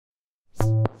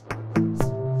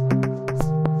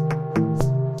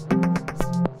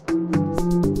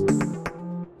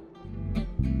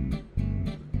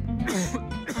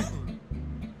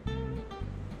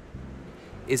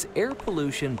Is air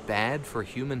pollution bad for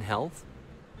human health?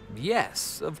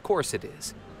 Yes, of course it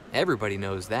is. Everybody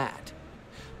knows that.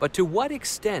 But to what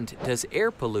extent does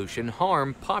air pollution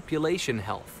harm population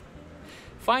health?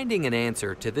 Finding an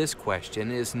answer to this question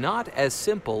is not as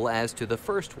simple as to the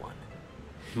first one.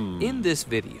 In this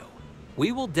video,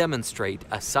 we will demonstrate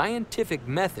a scientific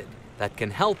method that can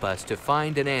help us to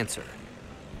find an answer.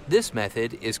 This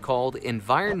method is called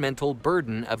environmental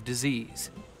burden of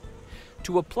disease.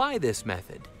 To apply this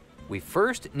method, we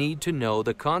first need to know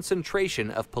the concentration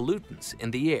of pollutants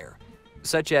in the air,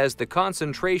 such as the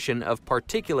concentration of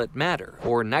particulate matter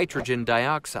or nitrogen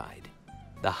dioxide.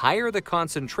 The higher the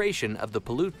concentration of the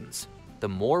pollutants, the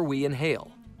more we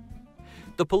inhale.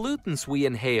 The pollutants we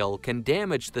inhale can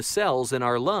damage the cells in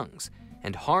our lungs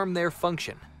and harm their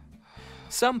function.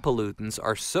 Some pollutants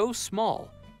are so small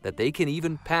that they can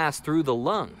even pass through the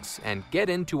lungs and get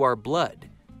into our blood,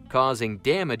 causing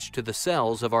damage to the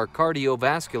cells of our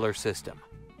cardiovascular system.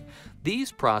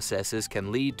 These processes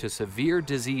can lead to severe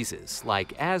diseases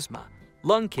like asthma,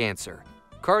 lung cancer,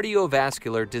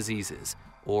 cardiovascular diseases,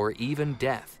 or even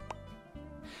death.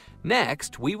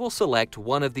 Next, we will select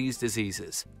one of these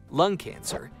diseases, lung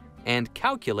cancer, and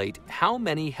calculate how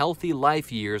many healthy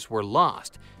life years were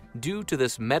lost due to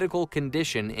this medical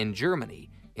condition in Germany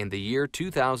in the year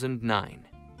 2009.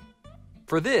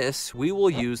 For this, we will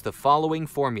use the following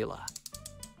formula.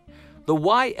 The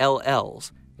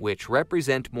YLLs, which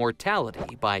represent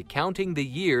mortality by counting the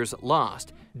years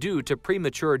lost due to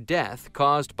premature death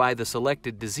caused by the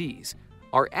selected disease,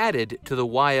 are added to the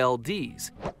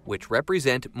YLDs, which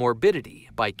represent morbidity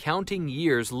by counting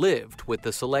years lived with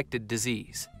the selected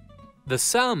disease. The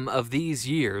sum of these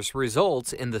years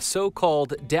results in the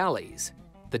so-called DALYs,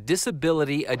 the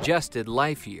disability-adjusted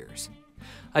life years.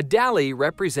 A DALY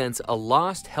represents a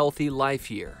lost healthy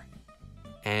life year.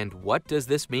 And what does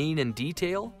this mean in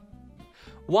detail?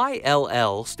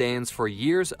 YLL stands for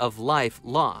years of life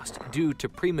lost due to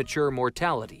premature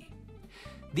mortality.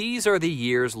 These are the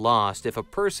years lost if a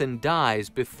person dies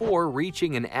before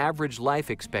reaching an average life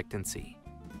expectancy.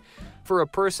 For a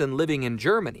person living in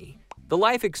Germany, the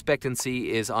life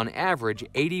expectancy is on average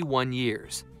 81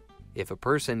 years. If a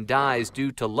person dies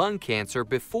due to lung cancer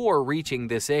before reaching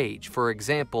this age, for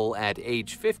example at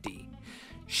age 50,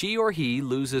 she or he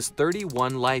loses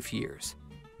 31 life years.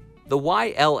 The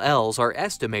YLLs are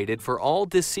estimated for all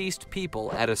deceased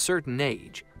people at a certain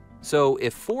age. So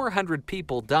if 400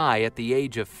 people die at the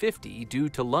age of 50 due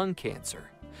to lung cancer,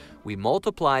 we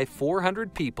multiply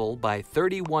 400 people by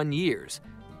 31 years,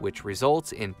 which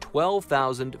results in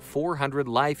 12,400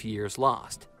 life years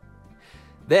lost.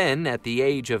 Then, at the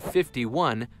age of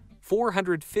 51,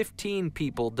 415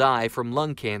 people die from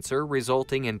lung cancer,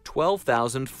 resulting in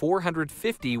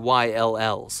 12,450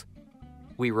 YLLs.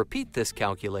 We repeat this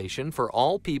calculation for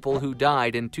all people who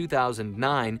died in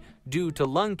 2009 due to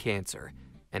lung cancer,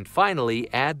 and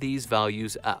finally add these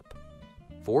values up.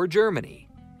 For Germany,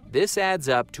 this adds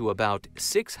up to about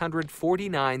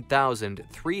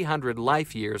 649,300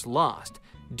 life years lost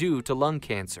due to lung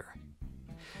cancer.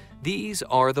 These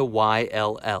are the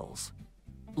YLLs.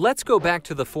 Let's go back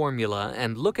to the formula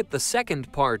and look at the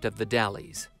second part of the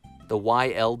DALYs, the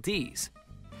YLDs.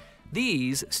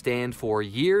 These stand for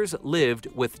years lived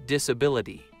with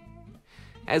disability.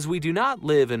 As we do not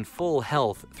live in full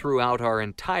health throughout our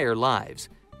entire lives,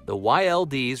 the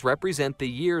YLDs represent the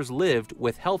years lived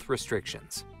with health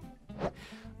restrictions.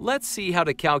 Let's see how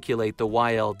to calculate the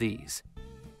YLDs.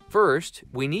 First,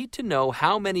 we need to know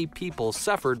how many people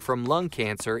suffered from lung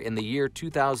cancer in the year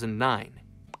 2009.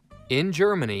 In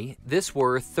Germany, this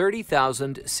were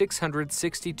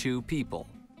 30,662 people.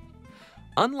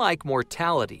 Unlike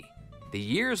mortality, the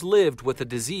years lived with a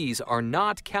disease are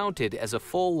not counted as a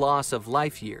full loss of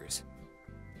life years.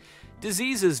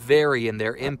 Diseases vary in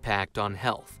their impact on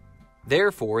health.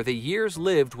 Therefore, the years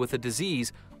lived with a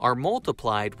disease are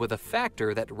multiplied with a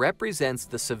factor that represents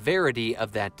the severity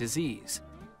of that disease.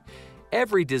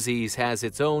 Every disease has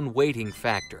its own weighting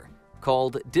factor,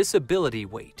 called disability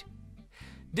weight.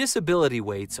 Disability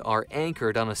weights are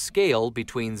anchored on a scale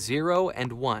between 0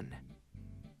 and 1.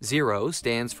 0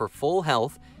 stands for full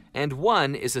health, and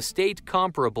 1 is a state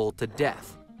comparable to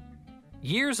death.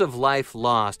 Years of life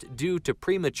lost due to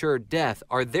premature death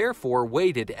are therefore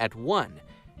weighted at 1,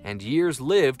 and years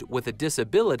lived with a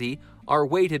disability are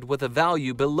weighted with a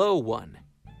value below 1.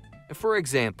 For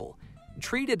example,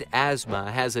 treated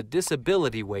asthma has a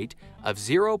disability weight of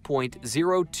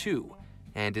 0.02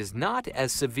 and is not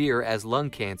as severe as lung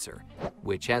cancer,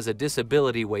 which has a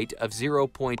disability weight of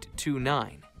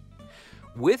 0.29.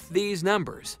 With these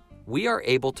numbers, we are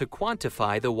able to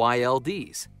quantify the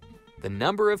YLDs. the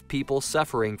number of people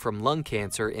suffering from lung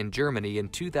cancer in Germany in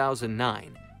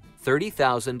 2009,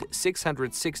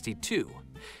 30,662,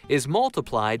 is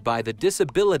multiplied by the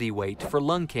disability weight for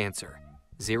lung cancer,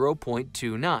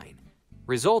 0.29,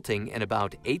 resulting in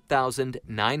about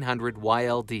 8,900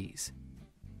 YLDs.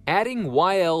 Adding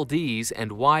YLDs and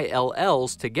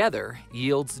YLLs together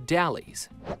yields DALYs,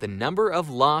 the number of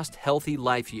lost healthy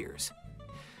life years.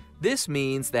 This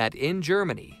means that in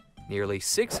Germany, nearly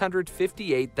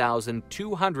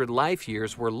 658,200 life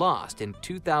years were lost in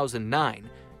 2009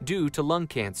 due to lung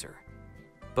cancer.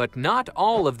 But not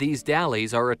all of these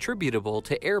DALYs are attributable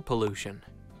to air pollution.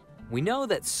 We know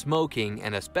that smoking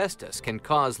and asbestos can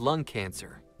cause lung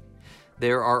cancer.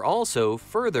 There are also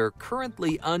further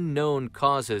currently unknown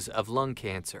causes of lung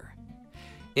cancer.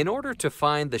 In order to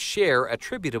find the share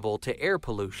attributable to air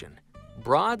pollution,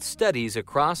 broad studies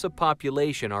across a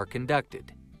population are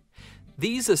conducted.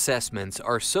 These assessments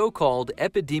are so-called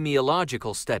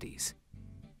epidemiological studies.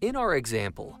 In our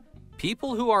example,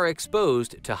 people who are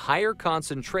exposed to higher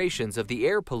concentrations of the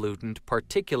air pollutant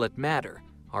particulate matter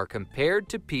are compared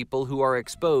to people who are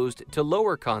exposed to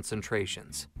lower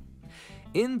concentrations.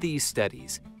 In these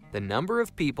studies, the number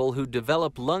of people who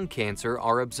develop lung cancer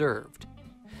are observed.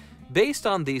 Based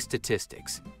on these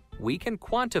statistics, we can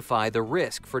quantify the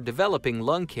risk for developing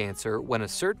lung cancer when a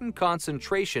certain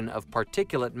concentration of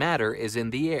particulate matter is in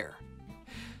the air.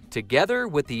 Together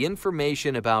with the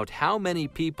information about how many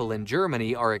people in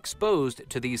Germany are exposed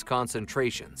to these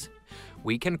concentrations,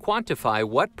 we can quantify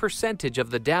what percentage of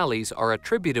the DALYs are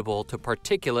attributable to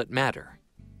particulate matter.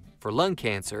 For lung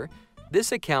cancer,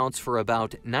 this accounts for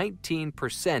about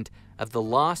 19% of the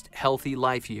lost healthy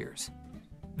life years.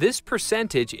 This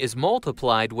percentage is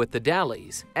multiplied with the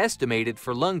DALYs estimated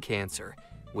for lung cancer,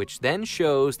 which then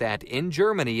shows that in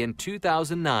Germany in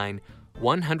 2009,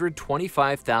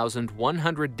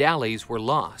 125,100 DALYs were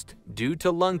lost due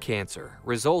to lung cancer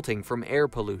resulting from air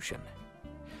pollution.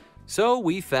 So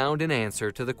we found an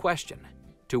answer to the question,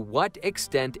 to what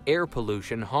extent air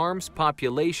pollution harms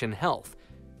population health,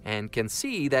 and can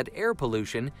see that air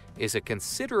pollution is a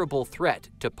considerable threat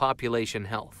to population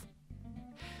health.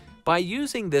 By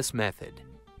using this method,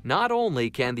 not only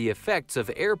can the effects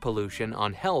of air pollution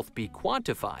on health be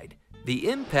quantified, the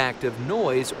impact of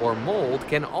noise or mold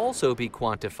can also be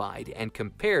quantified and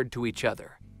compared to each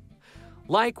other.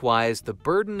 Likewise, the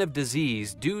burden of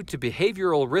disease due to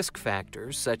behavioral risk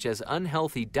factors such as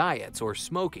unhealthy diets or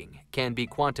smoking can be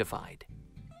quantified.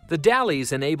 The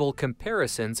DALYs enable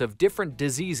comparisons of different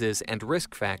diseases and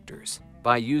risk factors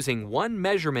by using one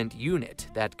measurement unit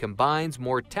that combines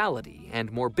mortality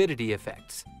and morbidity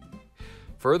effects.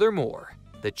 Furthermore,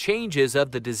 the changes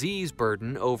of the disease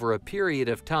burden over a period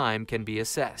of time can be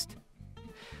assessed.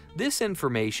 This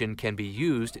information can be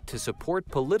used to support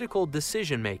political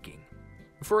decision-making.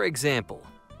 For example,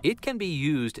 it can be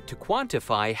used to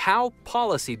quantify how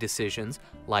policy decisions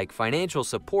like financial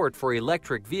support for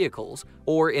electric vehicles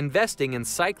or investing in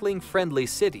cycling-friendly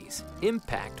cities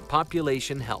impact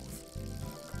population health.